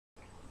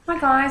Hi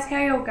guys, how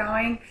you all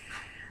going?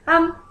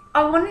 I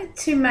wanted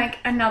to make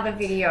another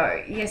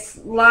video. Yes,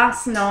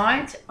 last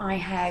night I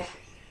had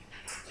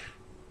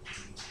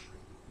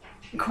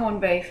corned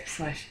beef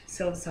slash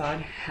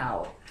silverside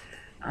hell.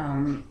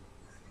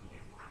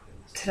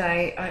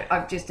 Today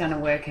I've just done a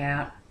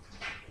workout,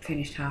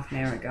 finished half an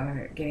hour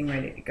ago, getting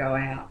ready to go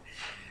out.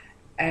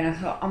 And I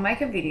thought I'll make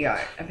a video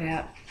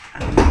about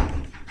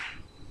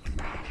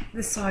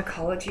the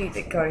psychology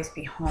that goes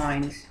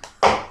behind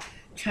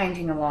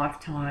changing a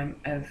lifetime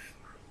of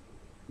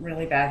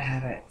really bad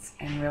habits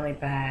and really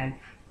bad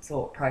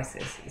thought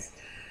processes.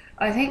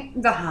 I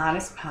think the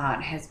hardest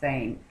part has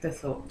been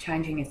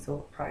changing your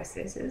thought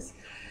processes.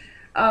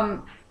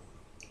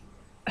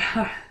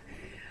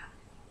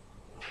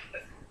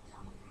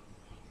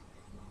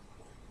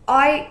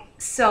 I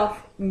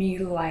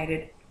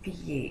self-mutilated for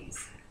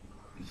years.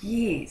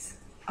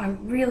 I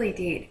really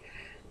did.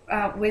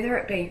 Whether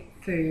it be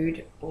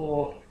food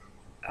or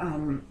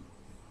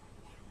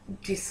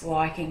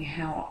disliking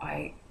how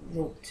I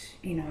looked,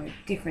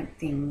 different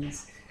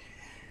things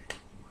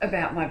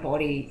about my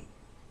body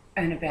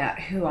and about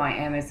who I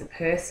am as a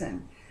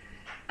person.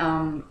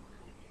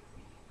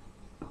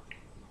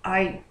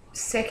 I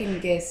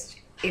second guessed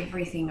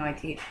everything I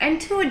did,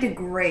 and to a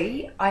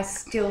degree I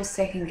still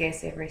second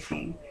guess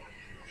everything.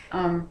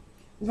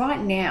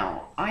 Right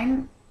now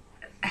I'm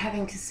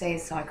having to see a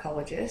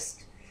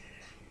psychologist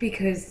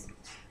because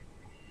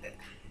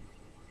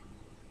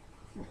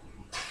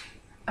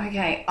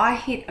I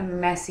hit a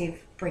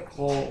massive brick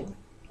wall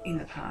in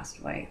the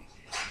past week.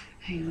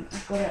 Hang on,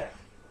 I've got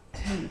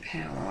to turn the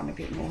power on a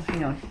bit more.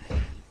 Hang on.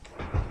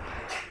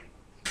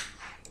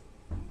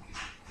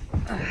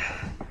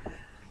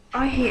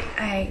 I hit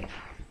a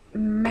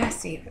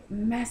massive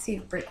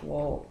brick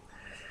wall.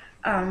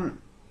 In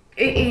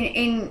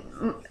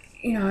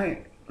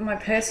my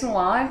personal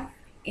life,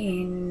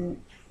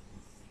 in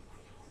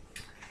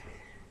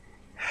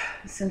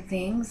some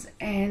things,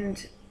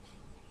 and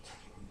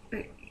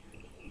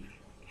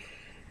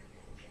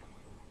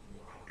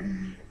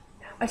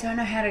I don't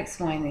know how to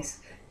explain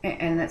this,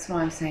 and that's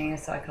why I'm seeing a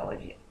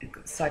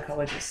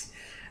psychologist.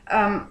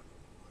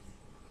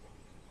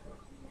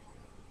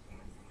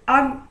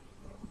 I've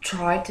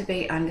tried to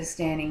be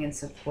understanding and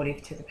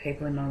supportive to the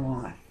people in my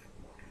life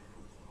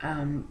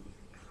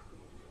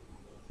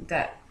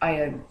that I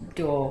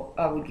adore.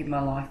 I would give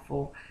my life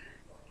for.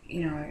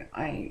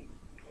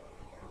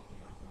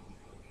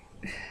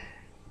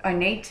 I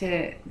need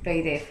to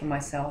be there for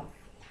myself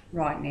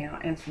right now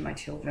and for my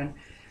children.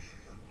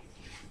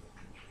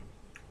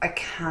 I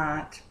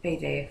can't be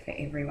there for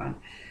everyone.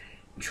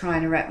 I'm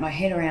trying to wrap my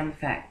head around the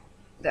fact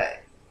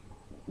that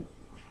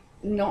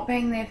not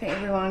being there for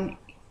everyone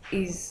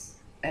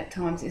at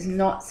times is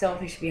not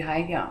selfish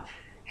behaviour.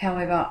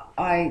 However,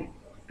 I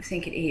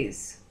think it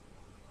is.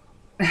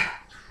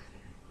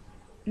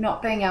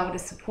 Not being able to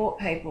support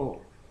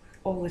people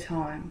all the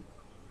time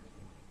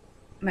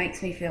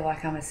makes me feel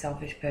like I'm a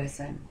selfish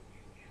person.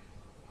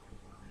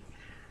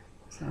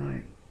 So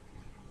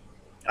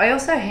I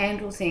also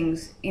handle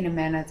things in a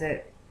manner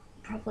that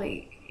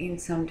probably in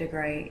some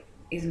degree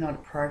is not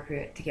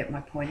appropriate to get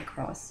my point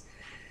across.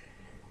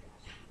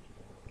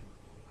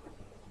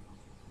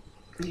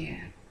 Yeah.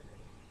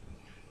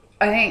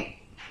 I think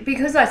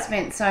because I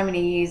spent so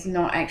many years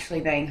not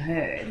actually being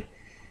heard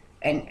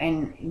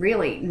and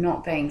really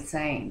not being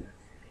seen,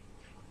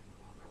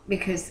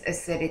 because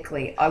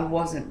aesthetically I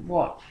wasn't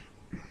what,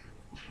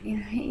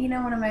 you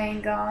know what I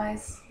mean,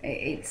 guys?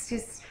 It's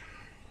just...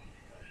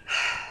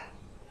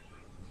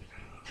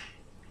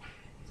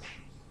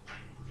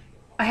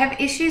 I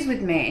have issues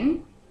with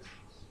men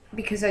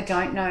because I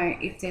don't know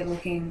if they're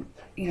looking,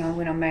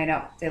 when I'm made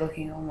up, they're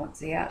looking on what's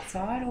the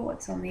outside or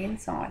what's on the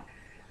inside.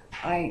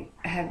 I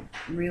have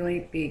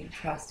really big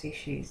trust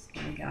issues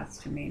in regards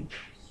to men.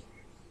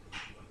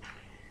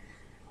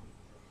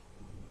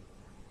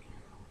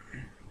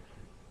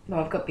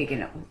 Well, I've got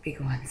bigger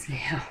ones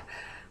now.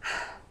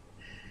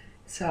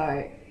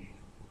 So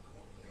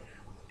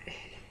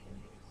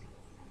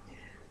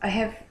I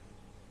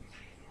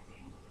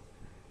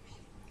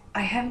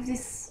have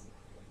this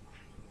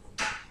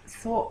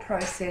thought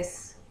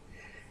process.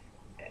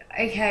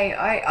 Okay,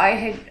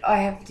 I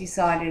have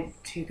decided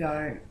to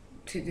go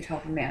to the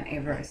top of Mount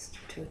Everest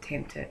to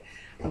attempt it.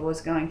 I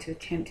was going to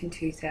attempt in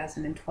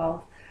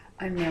 2012.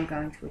 I'm now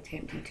going to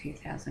attempt in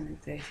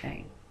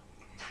 2013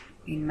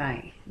 in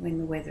May when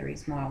the weather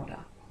is milder.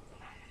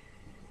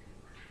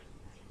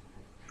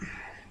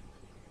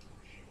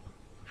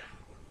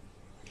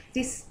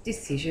 This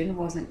decision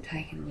wasn't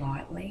taken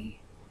lightly.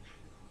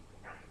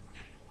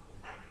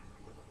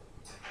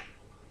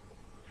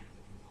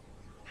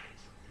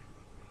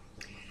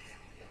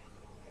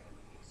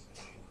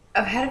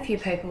 I've had a few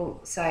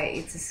people say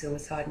it's a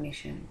suicide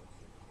mission,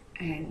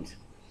 and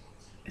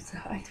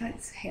I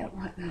don't see it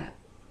like that.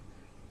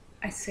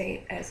 I see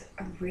it as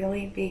a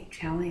really big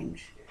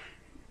challenge,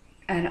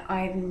 and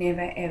I've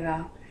never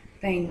ever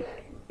been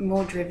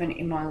more driven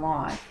in my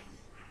life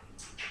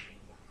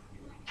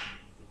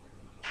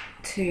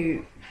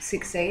to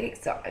succeed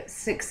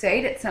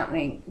at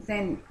something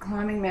than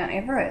climbing Mount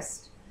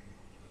Everest.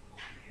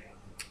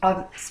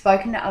 I've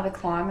spoken to other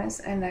climbers,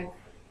 and they've,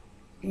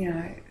 you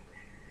know,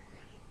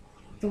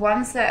 the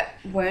ones that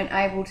weren't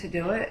able to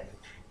do it,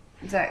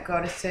 that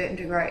got a certain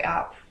degree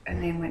up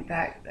and then went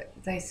back,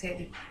 they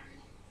said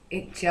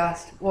it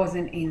just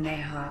wasn't in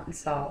their heart and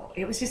soul.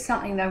 It was just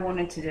something they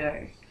wanted to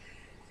do.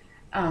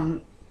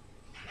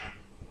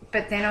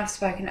 But then I've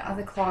spoken to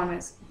other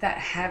climbers that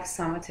have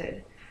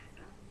summited,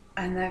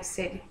 and they've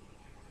said,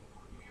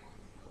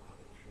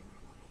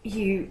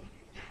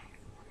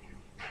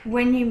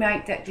 when you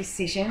make that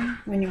decision,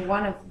 when you're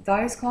one of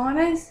those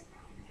climbers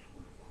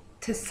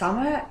to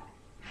summit,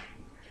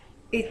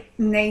 it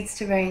needs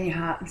to be in your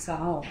heart and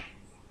soul.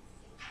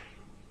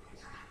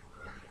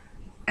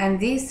 And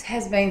this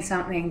has been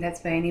something that's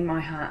been in my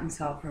heart and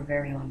soul for a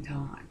very long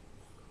time,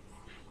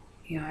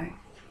 you know.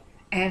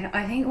 And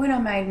I think when I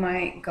made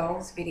my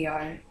goals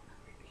video,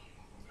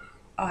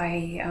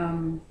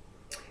 I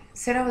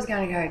said I was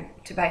going to go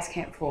to base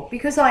camp 4,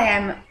 because I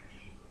am,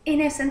 in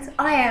essence,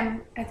 I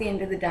am, at the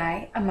end of the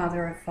day, a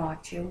mother of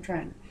 5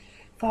 children.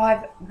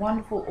 5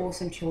 wonderful,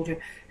 awesome children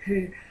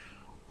who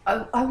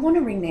I want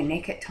to wring their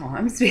neck at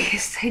times,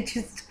 because they're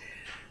just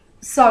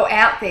so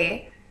out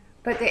there.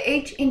 But they're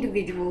each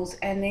individuals,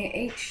 and they're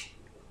each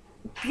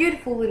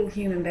beautiful little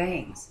human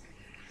beings.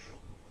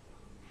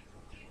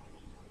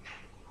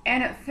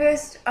 And at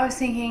first I was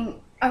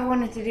thinking I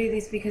wanted to do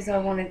this because I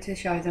wanted to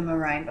show them a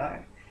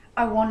rainbow.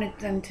 I wanted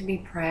them to be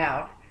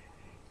proud.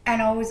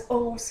 And I was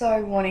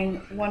also wanting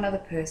one other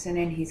person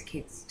and his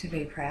kids to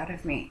be proud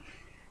of me.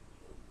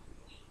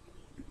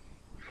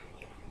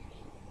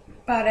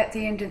 But at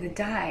the end of the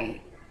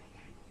day,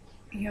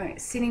 you know,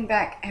 sitting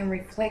back and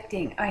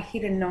reflecting, I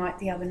hit a night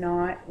the other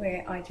night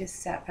where I just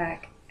sat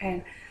back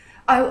and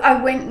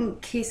I went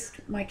and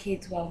kissed my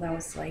kids while they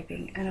were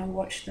sleeping, and I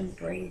watched them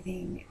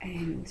breathing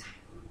and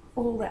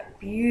all that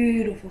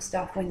beautiful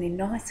stuff when they're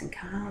nice and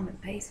calm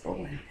and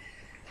peaceful.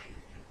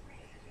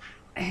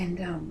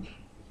 And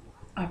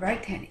I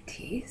broke down in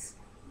tears,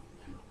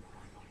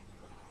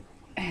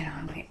 and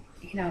I went,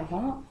 you know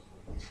what?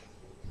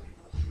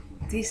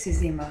 This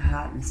is in my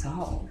heart and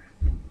soul.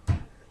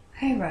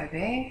 Hey,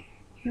 Robert,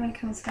 you want to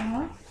come and say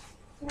hi?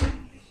 Yeah,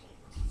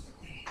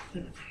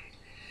 little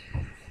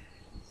dude.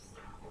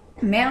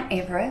 Mount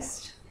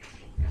Everest,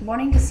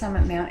 wanting to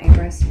summit Mount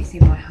Everest is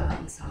in my heart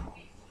and soul.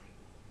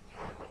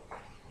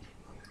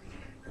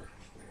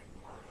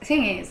 The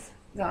thing is,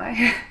 though,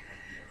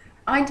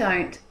 I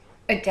don't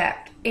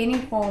adapt any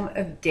form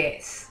of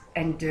death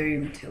and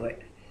doom to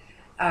it.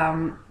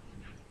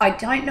 I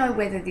don't know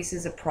whether this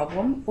is a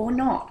problem or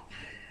not.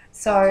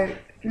 So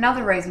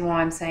another reason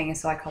why I'm seeing a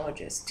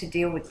psychologist to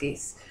deal with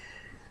this.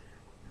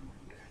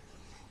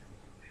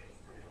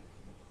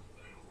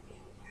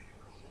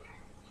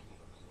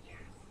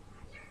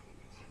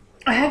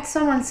 I had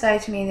someone say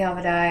to me the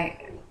other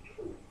day,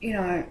 you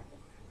know,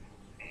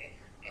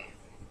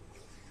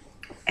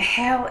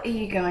 how are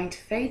you going to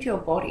feed your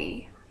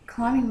body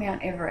climbing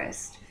Mount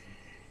Everest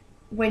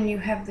when you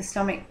have the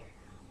stomach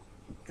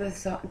the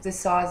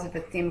size of a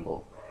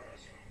thimble?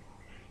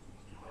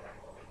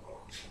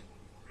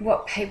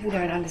 What people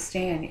don't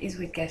understand is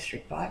with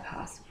gastric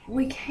bypass,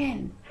 we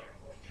can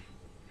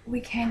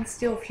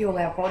still fuel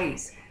our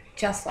bodies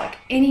just like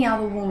any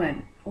other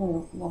woman,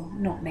 or, well,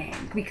 not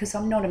man, because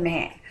I'm not a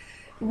man.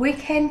 We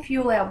can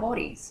fuel our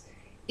bodies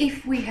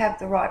if we have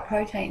the right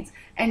proteins,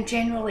 and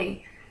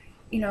generally,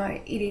 you know,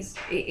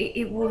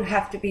 it would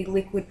have to be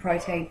liquid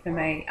protein for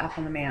me up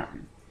on the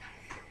mountain.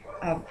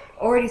 I've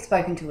already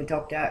spoken to a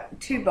doctor,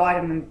 2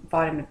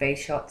 vitamin B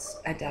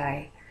shots a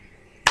day,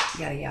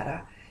 yada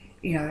yada.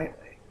 You know,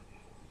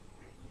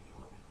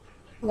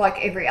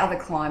 like every other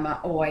climber,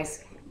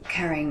 always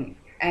carrying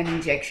an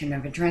injection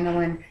of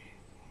adrenaline.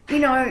 You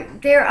know,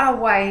 there are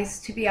ways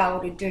to be able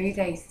to do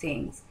these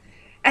things.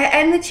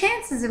 And the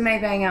chances of me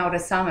being able to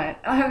summit,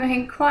 I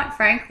mean, quite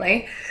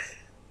frankly,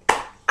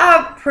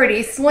 are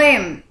pretty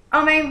slim.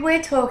 I mean,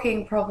 we're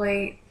talking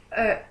probably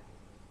a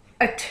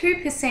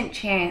 2%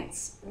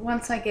 chance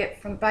once I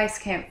get from base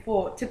camp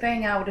 4 to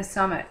being able to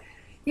summit.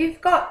 You've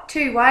got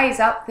 2 ways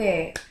up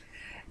there.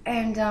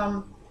 And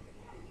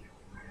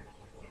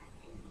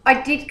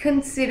I did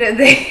consider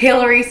the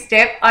Hillary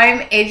step. I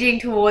am edging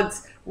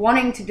towards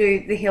wanting to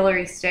do the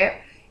Hillary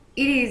step.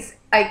 It is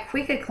a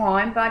quicker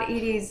climb, but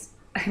it is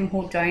a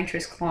more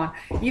dangerous climb.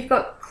 You've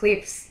got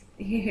cliffs,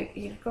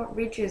 you've got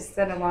ridges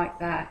that are like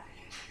that.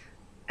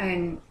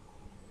 And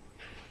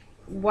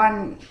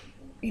one,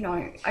 you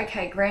know,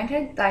 okay,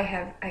 granted, they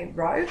have a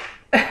rope,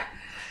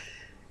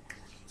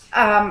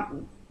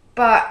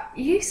 but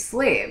you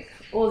slip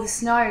or the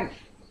snow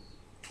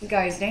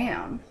goes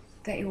down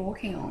that you're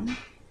walking on,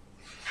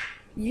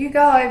 you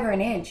go over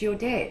an edge, you're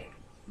dead.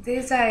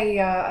 There's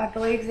I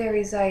believe there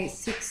is a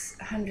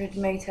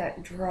 600-meter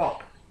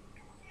drop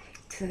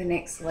to the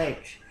next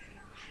ledge.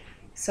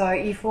 So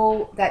you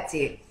fall, that's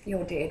it,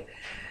 you're dead.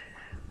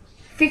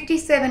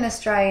 57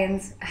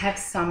 Australians have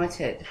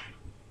summited.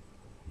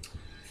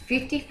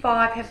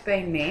 55 have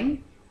been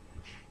men.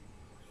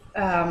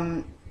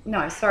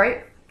 no,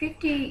 sorry,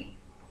 50,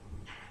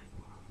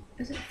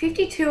 is it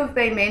 52 have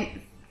been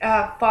men,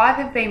 5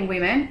 have been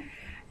women,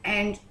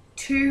 and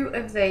 2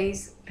 of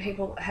these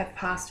people have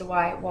passed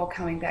away while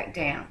coming back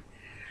down.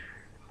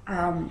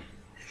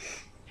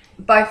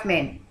 Both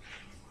men.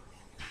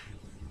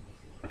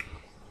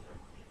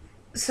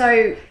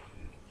 So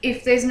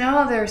if there's no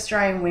other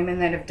Australian women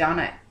that have done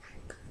it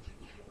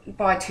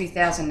by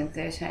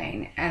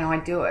 2013 and I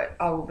do it,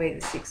 I will be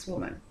the 6th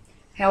woman.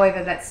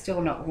 However, that's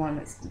still not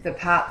the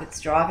part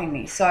that's driving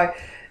me. So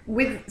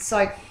with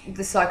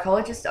the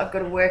psychologist, I've got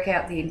to work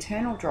out the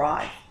internal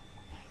drive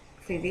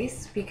for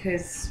this,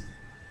 because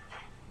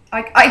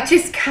I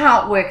just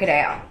can't work it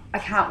out. I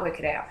can't work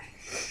it out.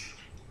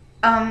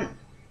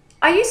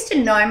 I used to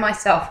know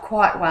myself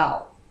quite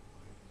well.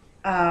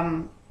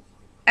 And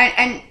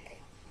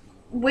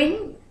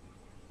when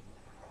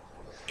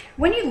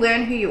you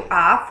learn who you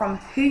are from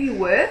who you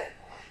were,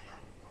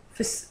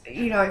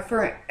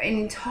 for an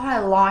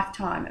entire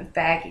lifetime of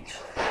baggage,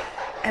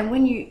 and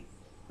when you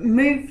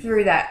move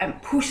through that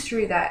and push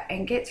through that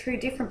and get through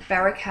different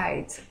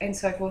barricades and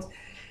so forth,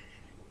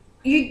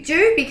 you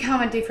do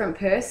become a different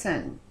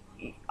person.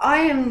 I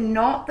am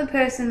not the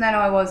person that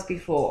I was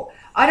before.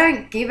 I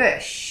don't give a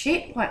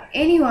shit what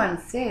anyone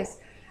says.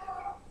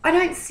 I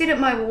don't sit at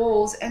my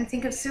walls and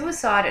think of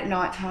suicide at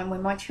night time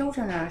when my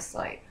children are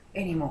asleep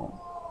anymore.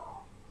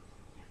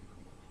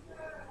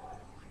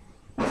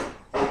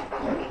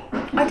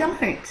 I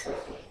don't.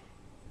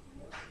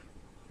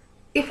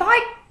 If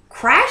I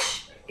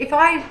crash, if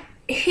I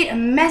hit a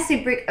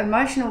massive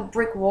emotional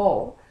brick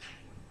wall,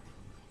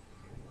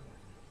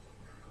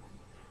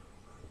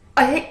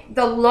 I think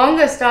the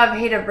longest I've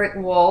hit a brick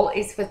wall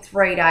is for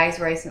 3 days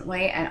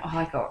recently, and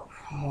I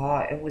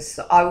was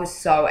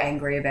so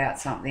angry about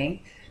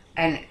something,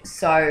 and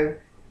so,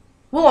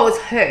 well, I was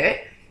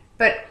hurt,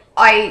 but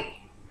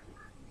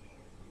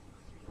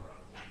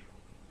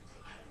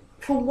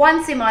for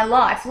once in my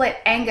life,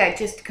 let anger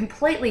just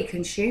completely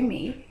consume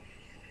me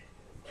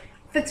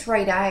for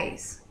 3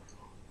 days.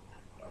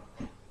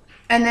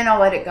 And then I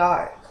let it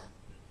go.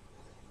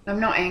 I'm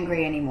not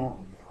angry anymore.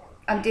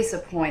 I'm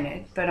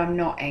disappointed, but I'm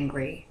not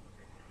angry.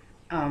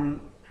 I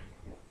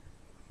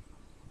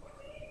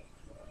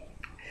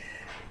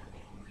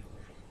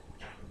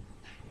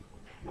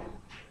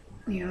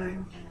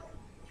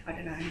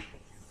don't know.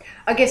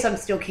 I guess I'm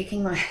still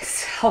kicking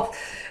myself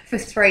for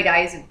 3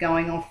 days of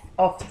going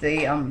off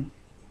the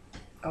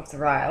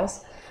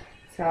rails.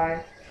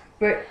 So,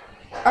 but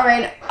I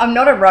mean, I'm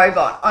not a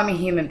robot. I'm a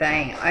human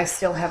being. I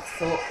still have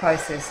thought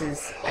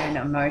processes and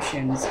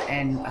emotions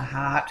and a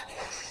heart.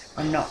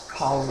 I'm not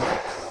cold.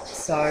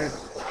 So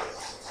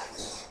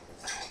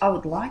I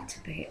would like to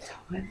be at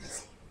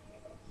times.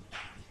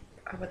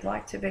 I would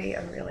like to be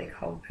a really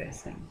cold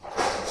person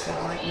for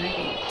like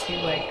maybe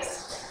 2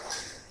 weeks.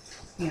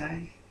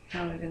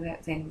 However,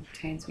 that then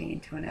turns me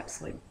into an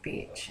absolute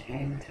bitch,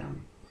 and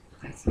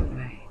that's not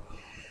me.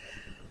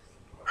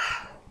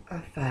 I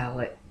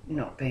fail at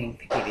not being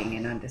forgiving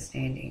and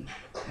understanding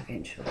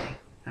eventually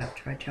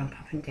after I jump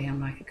up and down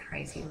like a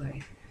crazy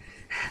loon.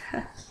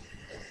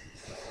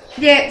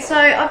 Yeah, so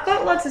I've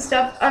got lots of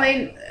stuff. I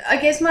mean, I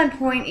guess my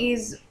point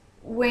is,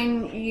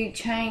 when you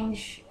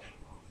change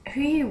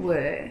who you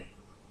were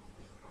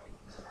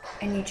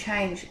and you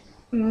change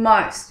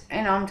most,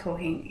 and I'm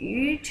talking,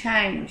 you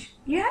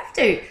have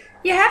to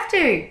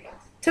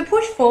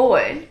push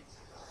forward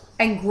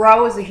and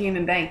grow as a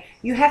human being.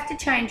 You have to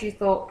change your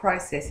thought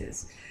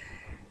processes.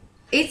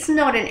 It's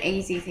not an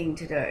easy thing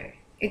to do.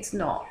 It's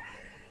not.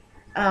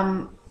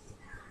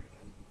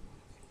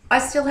 I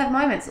still have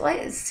moments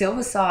like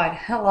Silverside.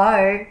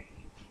 Hello,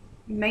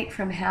 meat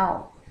from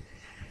hell.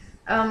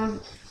 I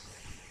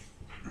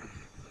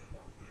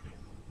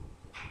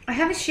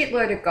have a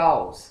shitload of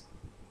goals,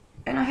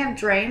 and I have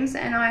dreams,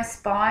 and I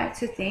aspire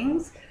to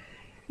things,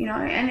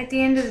 and at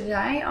the end of the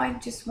day, I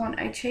just want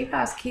a cheap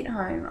ass kit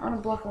home on a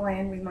block of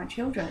land with my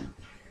children.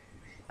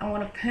 I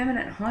want a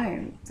permanent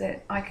home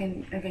that I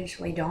can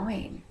eventually die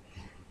in,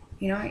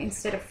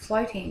 instead of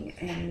floating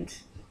and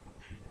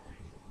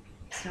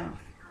stuff.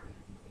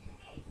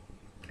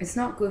 It's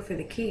not good for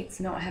the kids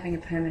not having a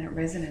permanent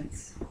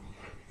residence,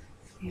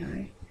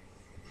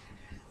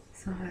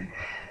 So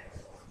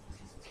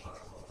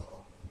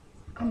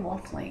I'm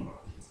waffling.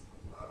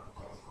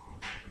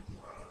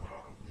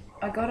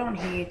 I got on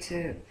here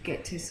to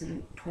get to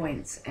some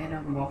points, and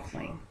I'm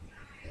waffling.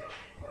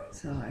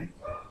 So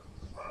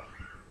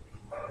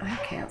I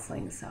have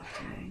counselling this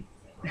afternoon.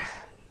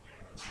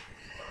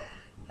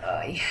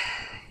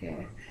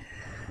 Yeah.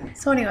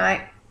 So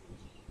anyway,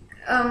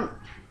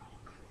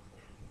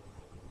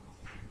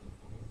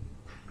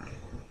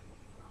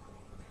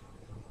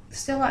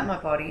 still like my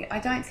body. I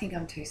don't think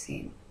I'm too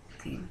thin.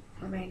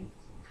 I mean,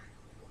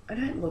 I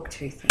don't look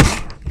too thin.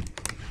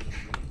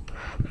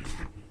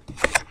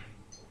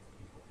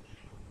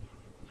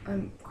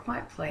 I'm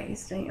quite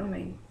pleased. I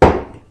mean,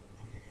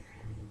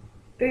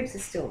 boobs are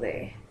still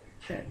there,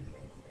 but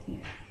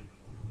yeah,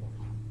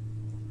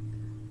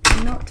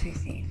 I'm not too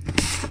thin.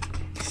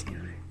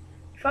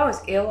 If I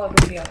was ill, I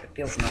wouldn't be able to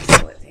build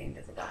muscle at the end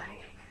of the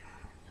day.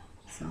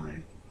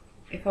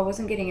 if I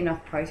wasn't getting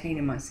enough protein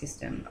in my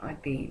system,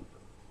 I'd be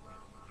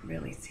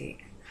really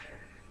sick.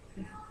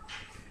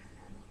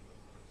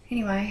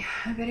 Anyway,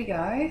 I better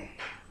go,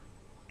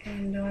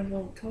 and I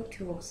will talk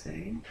to you all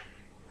soon.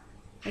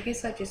 I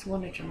guess I just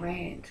wanted to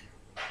rant.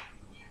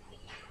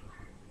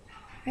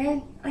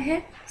 And I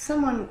had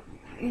someone,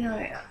 you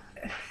know,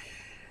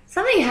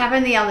 something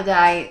happened the other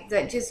day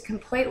that just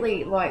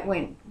completely like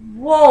went,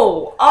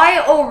 whoa, I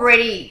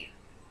already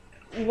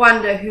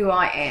wonder who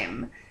I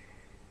am.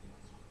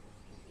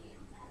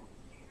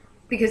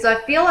 Because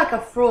I feel like a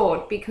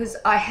fraud because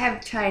I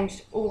have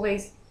changed all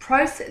these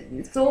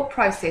thought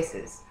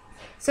processes.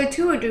 So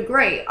to a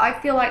degree, I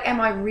feel like,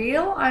 am I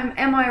real?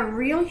 Am I a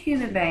real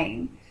human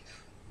being?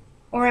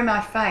 Or am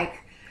I fake?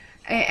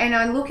 And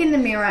I look in the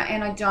mirror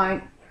and I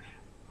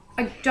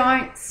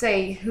don't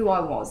see who I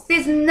was.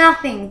 There's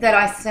nothing that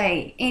I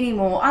see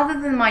anymore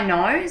other than my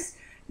nose.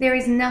 There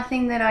is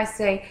nothing that I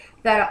see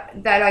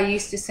that I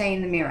used to see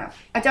in the mirror.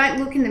 I don't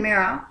look in the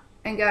mirror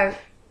and go,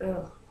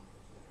 ugh.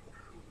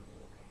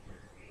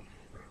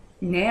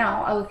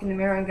 Now I look in the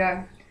mirror and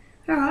go,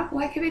 all right,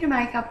 whack a bit of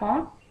makeup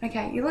on.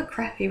 Okay, you look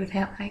crappy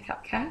without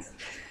makeup, Cass.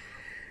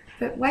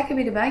 But whack a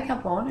bit of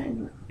makeup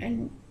on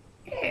and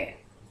yeah.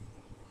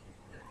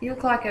 You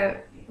look like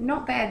a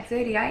not bad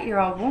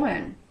 38-year-old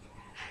woman.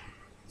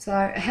 So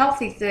a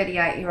healthy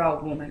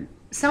 38-year-old woman.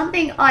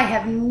 Something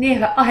I've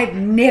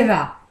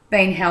never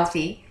been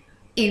healthy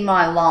in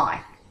my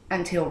life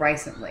until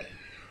recently.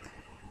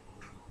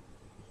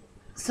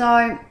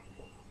 So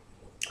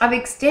I've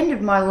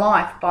extended my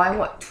life by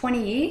what,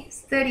 20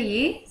 years, 30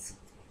 years?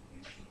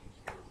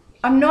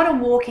 I'm not a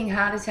walking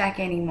heart attack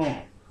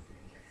anymore.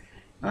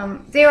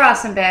 There are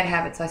some bad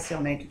habits I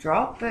still need to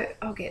drop, but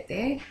I'll get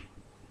there.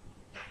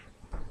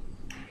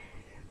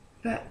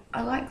 But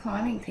I like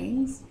climbing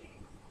things.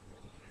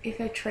 If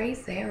a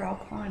tree's there, I'll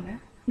climb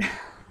it.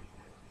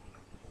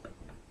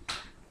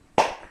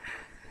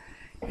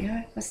 You know,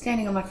 I was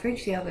standing on my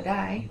fridge the other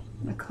day.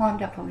 I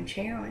climbed up on the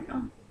chair. I went,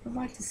 oh, I'd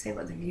like to see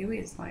what the view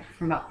is like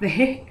from up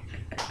there.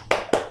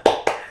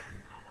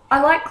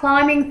 I like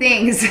climbing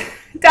things.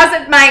 It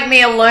doesn't make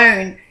me a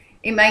loon.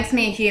 It makes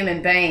me a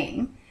human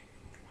being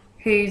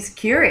who's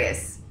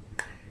curious.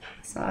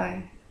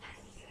 So,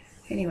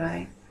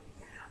 anyway,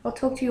 I'll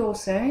talk to you all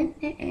soon.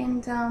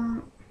 And,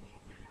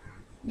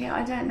 yeah,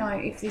 I don't know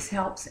if this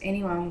helps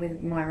anyone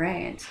with my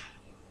rant.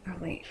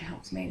 Probably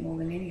helps me more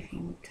than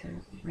anything to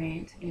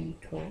rant and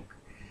talk.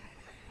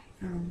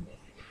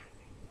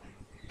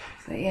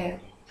 So yeah,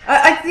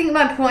 I think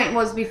my point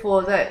was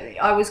before that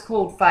I was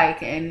called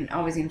fake and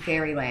I was in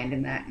fairyland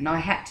and that, and I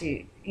had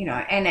to, you know,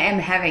 and am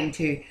having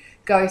to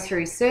go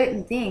through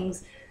certain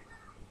things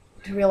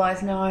to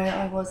realise, no,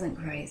 I wasn't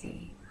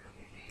crazy.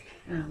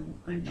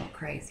 I'm not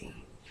crazy.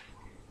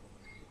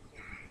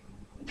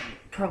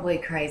 Probably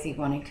crazy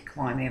wanting to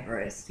climb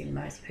Everest in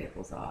most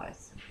people's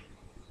eyes.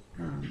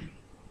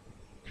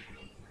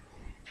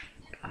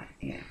 But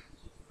yeah,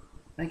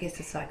 I guess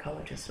the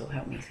psychologist will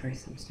help me through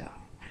some stuff.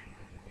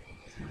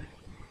 So,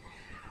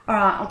 all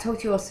right, I'll talk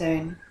to you all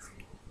soon.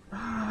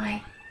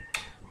 Bye.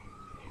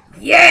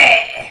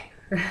 Yeah.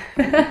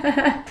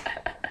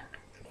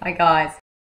 Bye, guys.